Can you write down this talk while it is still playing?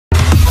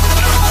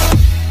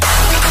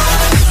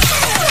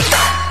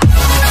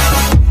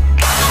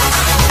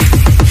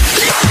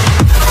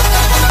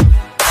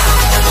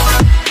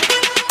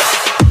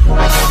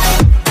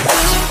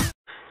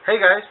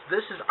guys,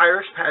 this is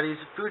Irish Patty's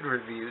Food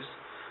Reviews.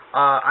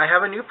 I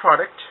have a new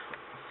product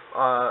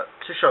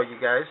to show you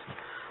guys.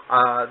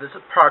 This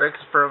is product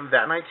from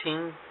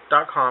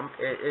vat19.com.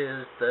 It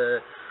is the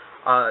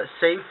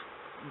safe,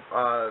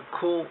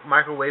 cool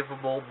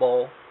microwavable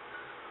bowl.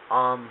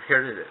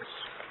 Here it is.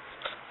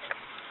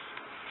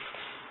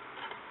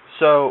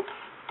 So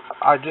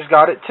I just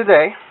got it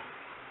today,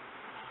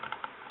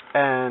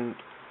 and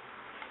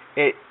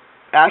it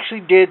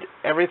actually did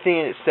everything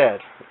it said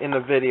in the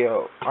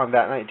video on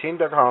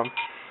vat19.com.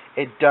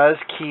 It does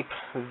keep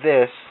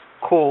this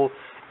cool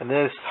and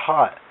this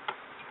hot.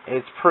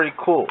 It's pretty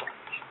cool.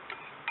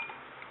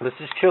 This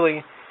is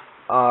chili,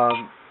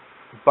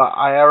 but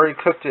I already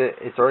cooked it.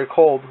 It's already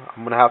cold.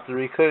 I'm gonna have to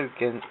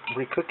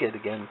recook it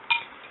again.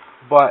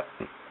 But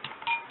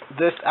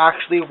this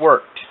actually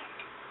worked.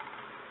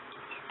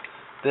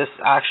 This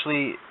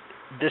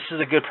is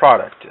a good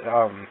product.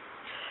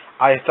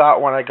 I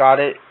thought when I got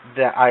it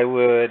that I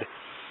would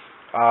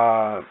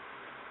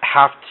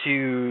have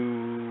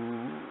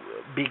to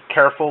be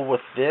careful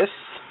with this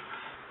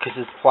because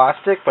it's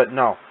plastic, but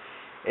no,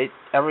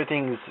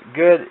 everything's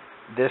good.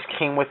 This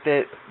came with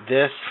it.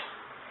 This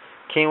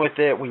came with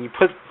it. When you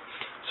cook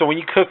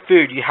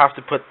food, you have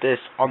to put this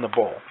on the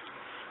bowl.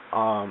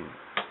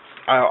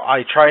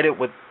 I tried it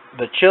with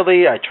the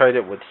chili. I tried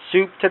it with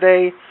soup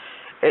today.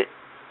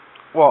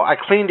 Well, I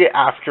cleaned it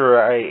after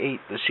I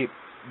ate the soup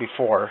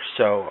before,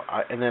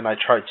 and then I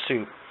tried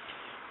soup.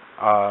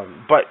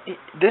 But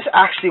this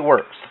actually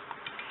works.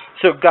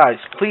 So guys,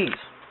 please,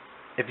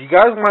 if you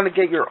guys want to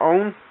get your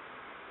own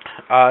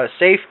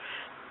safe,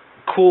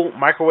 cool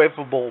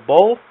microwavable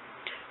bowl,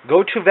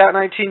 go to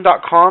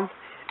vat19.com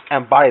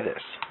and buy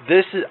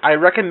this. I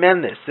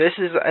recommend this. This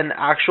is an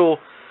actual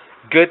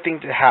good thing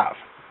to have.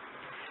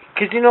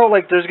 Because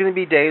there's gonna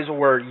be days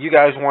where you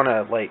guys want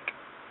to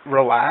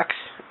relax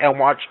and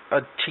watch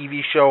a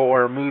TV show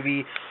or a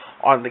movie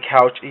on the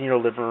couch in your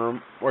living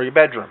room or your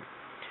bedroom.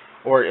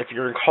 Or if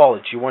you're in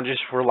college, you want to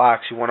just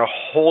relax, you want to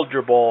hold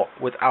your bowl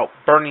without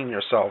burning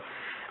yourself.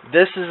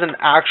 This is an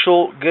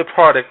actual good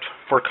product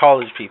for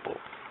college people.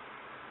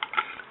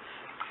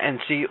 And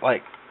see,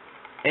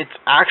 it's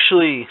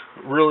actually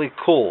really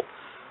cool.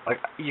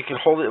 You can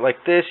hold it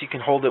like this, you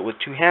can hold it with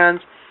two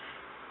hands.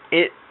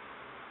 It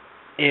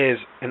is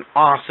an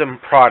awesome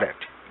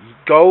product.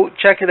 Go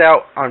check it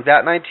out on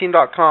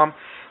vat19.com.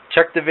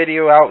 Check the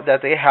video out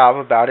that they have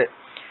about it.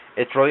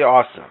 It's really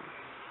awesome.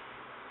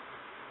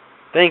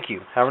 Thank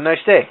you. Have a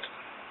nice day.